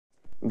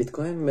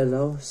Bitcoin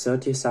below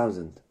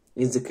 30,000.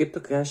 Is the crypto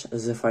crash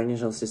the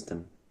financial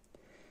system?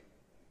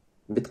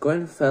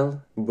 Bitcoin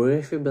fell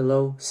briefly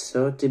below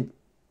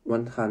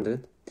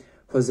 3,100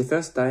 for the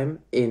first time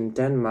in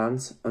 10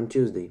 months on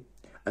Tuesday.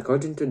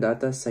 According to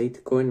data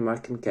site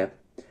CoinMarketCap,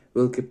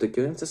 will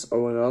cryptocurrencies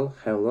overall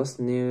have lost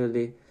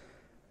nearly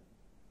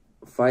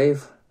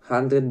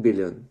 500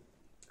 billion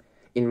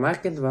in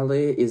market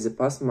value in the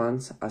past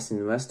months as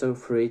investors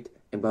fret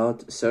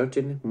about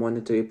certain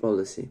monetary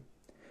policy.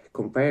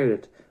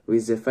 Compared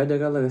with the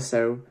Federal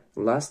Reserve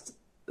last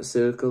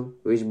cycle,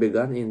 which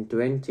began in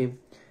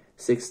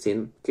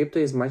 2016, crypto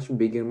is much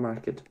bigger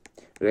market,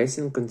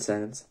 raising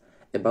concerns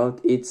about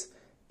its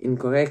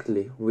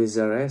incorrectly with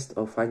the rest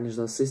of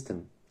financial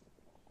system.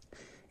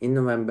 In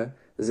November,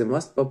 the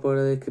most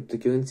popular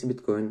cryptocurrency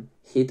Bitcoin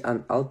hit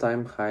an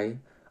all-time high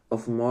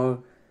of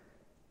more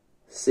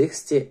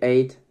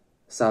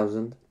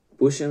 68,000,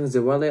 pushing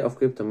the value of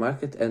crypto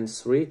market and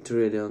 3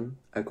 trillion,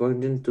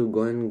 according to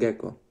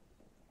CoinGecko.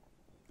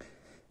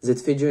 That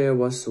figure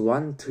was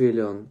 1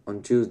 trillion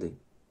on Tuesday.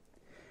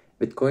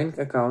 Bitcoin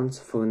accounts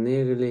for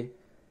nearly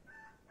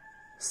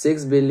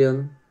 6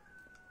 billion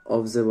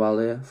of the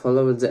value,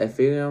 followed the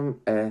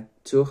Ethereum a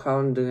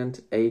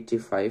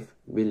 285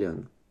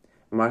 billion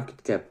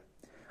market cap.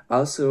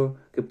 Also,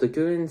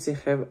 cryptocurrency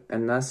have a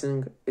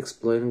nothing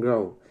exploding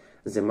growth.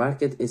 The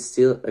market is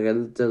still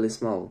relatively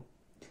small.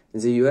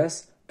 In the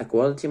US, a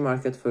quality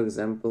market, for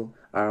example,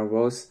 are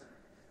worth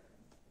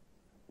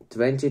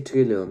 20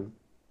 trillion.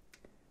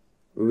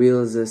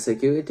 While the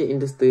Security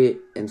Industry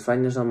and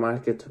Financial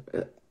Market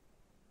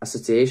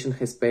Association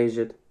has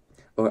paged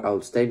or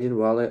outstanding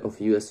value of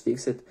US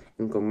fixed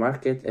income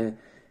market a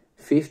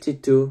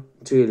 52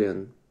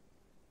 trillion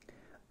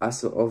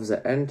as of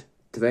the end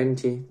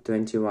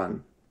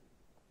 2021.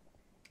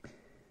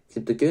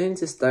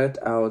 Cryptocurrencies start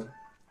out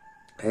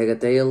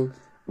retail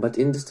but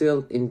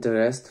industrial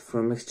interest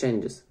from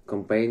exchanges,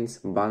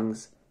 companies,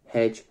 banks,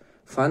 hedge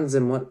funds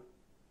and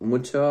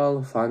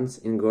mutual funds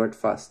in growth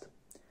fast.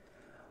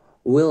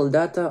 While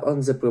data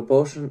on the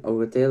proportion of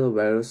retail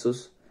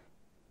versus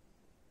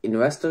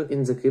investor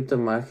in the crypto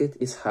market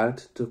is hard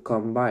to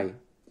come by,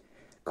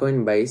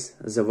 Coinbase,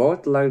 the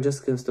world's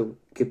largest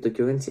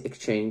cryptocurrency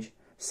exchange,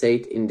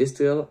 said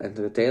industrial and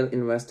retail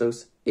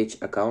investors each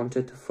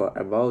accounted for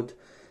about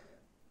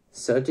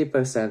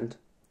 30%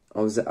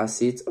 of the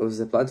assets of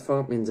the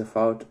platform in the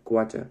fourth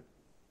quarter.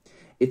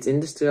 Its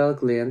industrial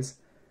clients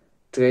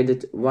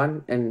traded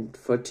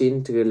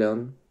 1.14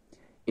 trillion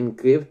in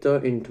crypto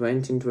in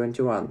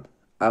 2021,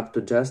 up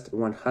to just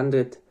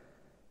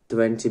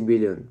 120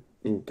 billion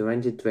in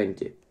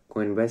 2020,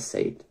 Coinbase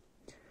said.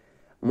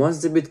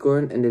 Most of the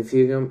Bitcoin and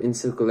Ethereum in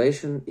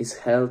circulation is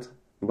held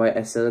by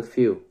a select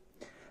few.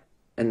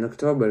 An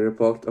October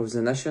report of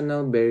the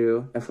National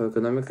Bureau of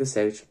Economic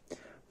Research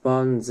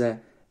found the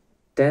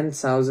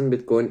 10,000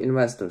 Bitcoin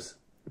investors,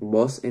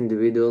 both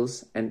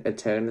individuals and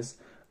attorneys,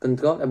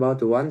 control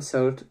about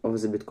 1/3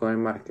 of the Bitcoin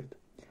market,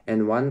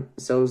 and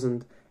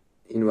 1,000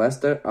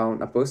 investors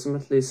own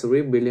approximately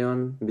 3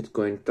 billion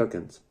Bitcoin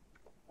tokens.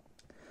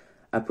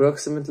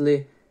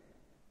 Approximately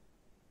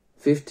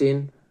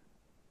 15%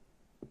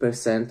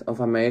 of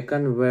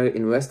Americans were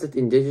invested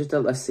in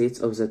digital assets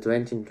of the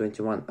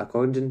 2021,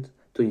 according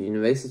to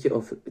University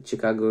of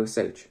Chicago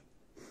research.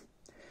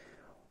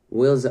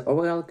 While the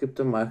overall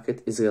crypto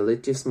market is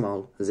relatively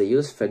small, the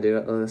U.S.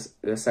 Federal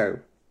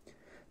Reserve,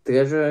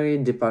 Treasury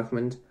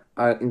Department,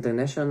 and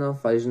International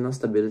Financial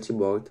Stability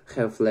Board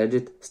have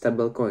pledged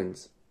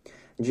stablecoins,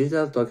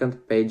 digital tokens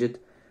pegged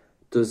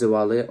to the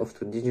value of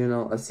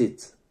traditional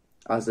assets,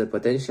 as a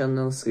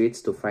potential threat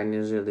to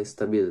financial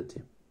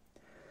stability.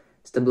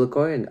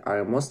 Stablecoins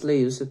are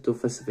mostly used to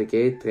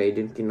facilitate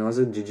trading in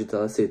other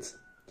digital assets.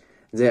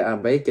 They are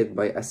backed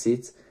by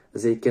assets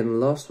they can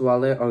lose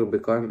value or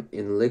become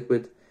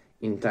illiquid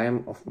in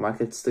time of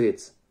market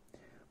stress,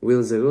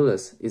 while the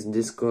rules is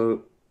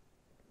disclosed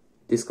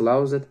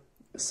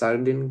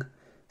sharding,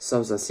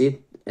 so the asset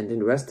and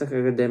investor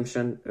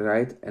redemption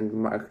right and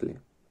markedly.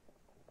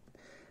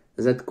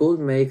 That could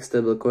make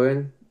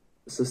stablecoin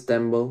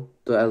susceptible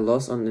to a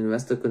loss on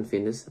investor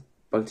confidence,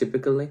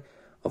 particularly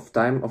of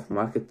time of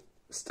market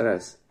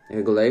stress,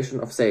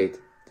 regulation of said.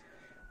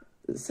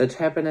 That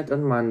happened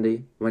on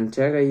Monday when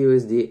Terra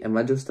USD, a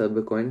major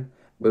stablecoin,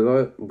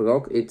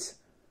 broke its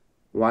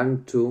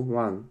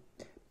 1-to-1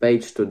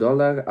 page to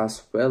dollar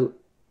as well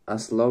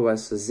as low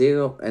as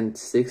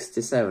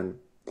 0.67,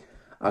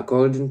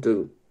 according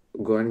to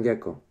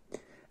CoinGecko.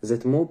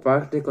 That move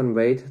partly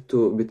conveyed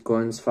to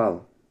Bitcoin's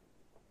fall.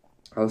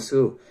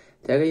 Also,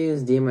 Terra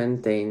USD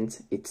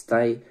maintains its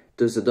tie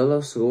to the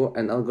dollar through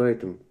an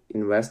algorithm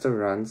investor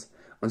runs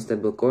on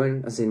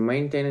stablecoin. They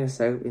maintain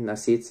reserve in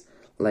assets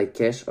like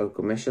cash or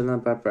commercial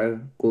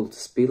paper could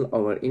spill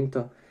over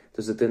into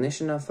the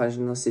traditional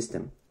financial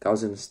system,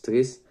 causing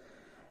stress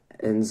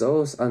and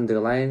those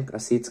underlying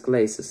assets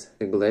classes,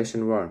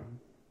 regulation warn.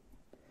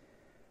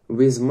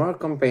 With more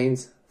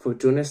campaigns,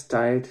 fortunes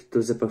tied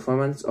to the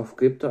performance of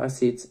crypto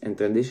assets and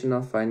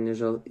traditional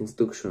financial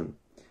institutions,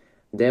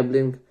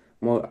 dabbling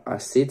more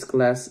asset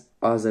class,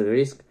 other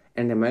risk,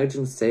 and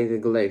emerging state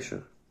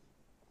regulation.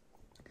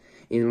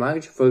 In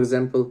March, for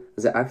example,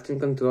 the acting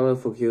controller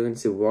for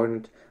currency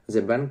warned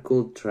the bank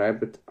could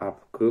trip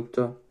up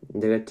crypto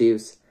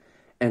derivatives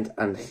and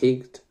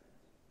unhinged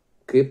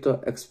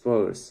crypto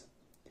explorers,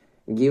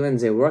 given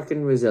they're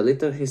working with a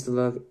little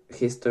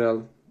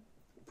historical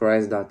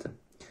price data.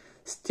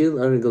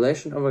 Still, a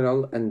regulation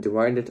overall and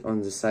divided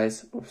on the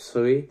size of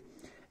three,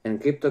 and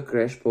crypto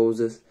crash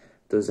poses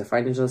to the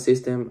financial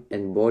system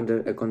and broader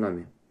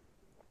economy.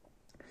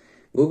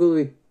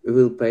 Google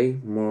will pay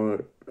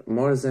more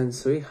than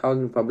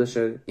 300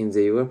 publishers in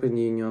the European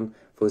Union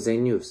for their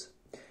news.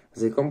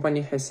 The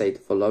company has said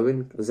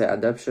following the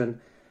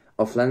adoption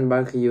of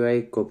landmark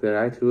UA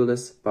copyright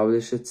rules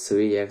published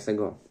 3 years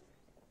ago.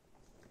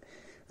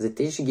 The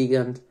tech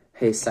gigant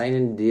has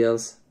signed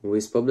deals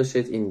with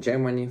publishers in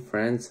Germany,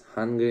 France,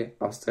 Hungary,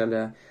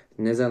 Australia,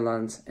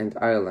 Netherlands, and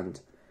Ireland,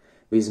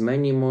 with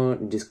many more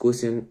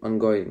discussions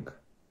ongoing.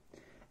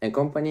 A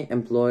company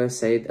employee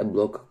said a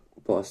blog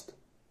post.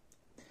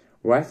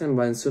 Written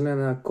by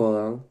Sunana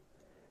Kolal,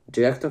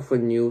 director for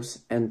news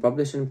and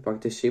publishing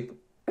partnership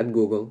at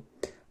Google,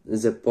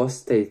 the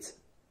post states,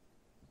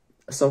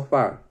 "So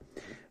far,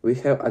 we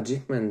have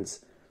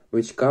achievements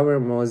which cover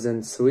more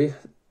than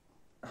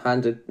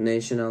 300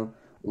 national,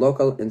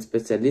 local, and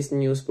specialist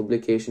news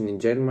publications in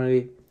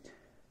Germany,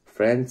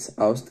 France,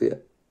 Austria,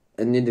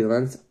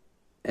 Netherlands,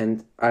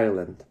 and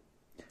Ireland,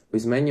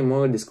 with many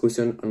more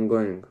discussions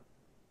ongoing.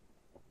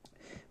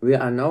 We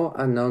are now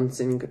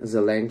announcing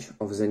the launch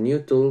of the new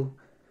tool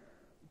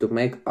to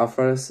make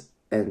offers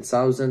and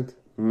 1,000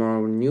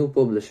 more new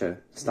publishers,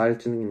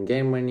 starting in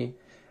Germany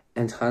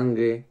and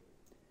Hungary,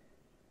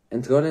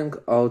 and rolling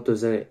out to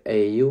the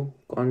EU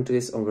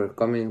countries over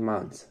coming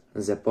months,"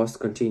 the post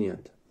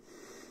continued.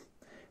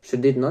 She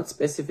did not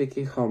specify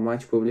how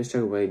much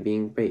publishers were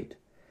being paid.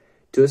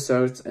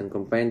 2/3 and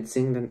campaign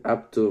signed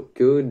up to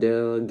cure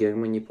their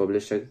Germany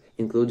publishers,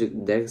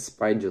 including Der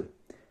Spiegel,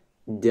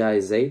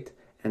 Die Zeit,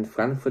 and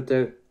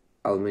Frankfurter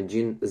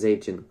Allgemeine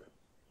Zeitung.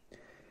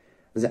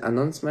 The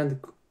announcement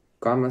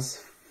comes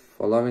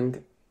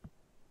following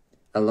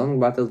a long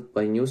battle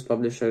by news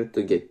publishers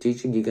to get tech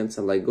gigants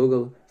like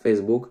Google,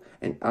 Facebook,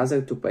 and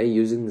others to pay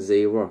using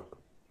their work.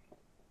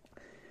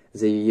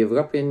 The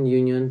European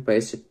Union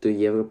passed the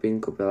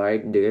European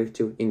Copyright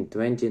Directive in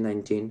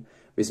 2019,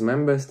 with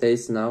member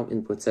states now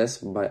in process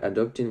by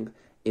adopting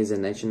it as a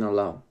national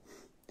law.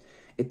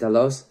 It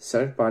allows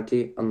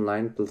third-party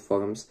online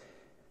platforms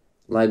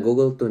like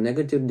Google to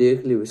negotiate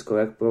directly with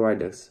correct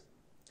providers.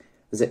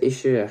 The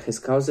issue has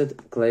caused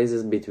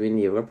clashes between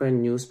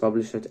European news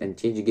publishers and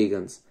tech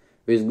gigants,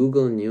 with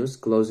Google News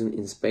closing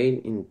in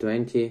Spain in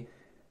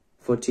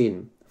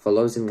 2014,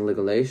 following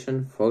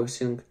legislation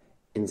forcing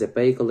in the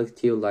pay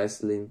collective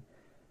licensing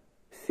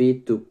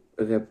fee to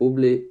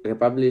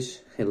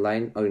republish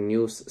headline or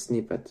news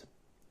snippet.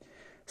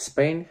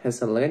 Spain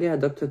has already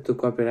adopted the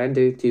copyright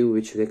directive,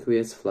 which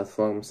requires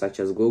platforms such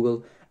as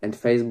Google and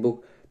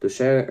Facebook to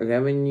share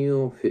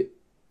revenue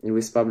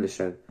with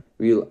publishers,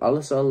 while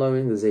also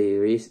allowing they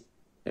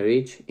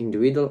reach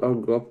individual or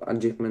group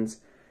achievements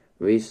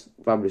with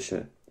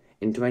publishers.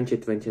 In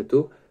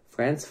 2022,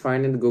 France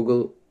fined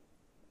Google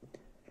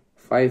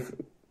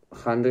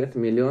 500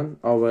 million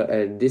over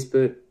a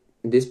dispute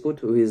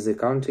with the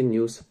country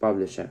news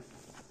publisher.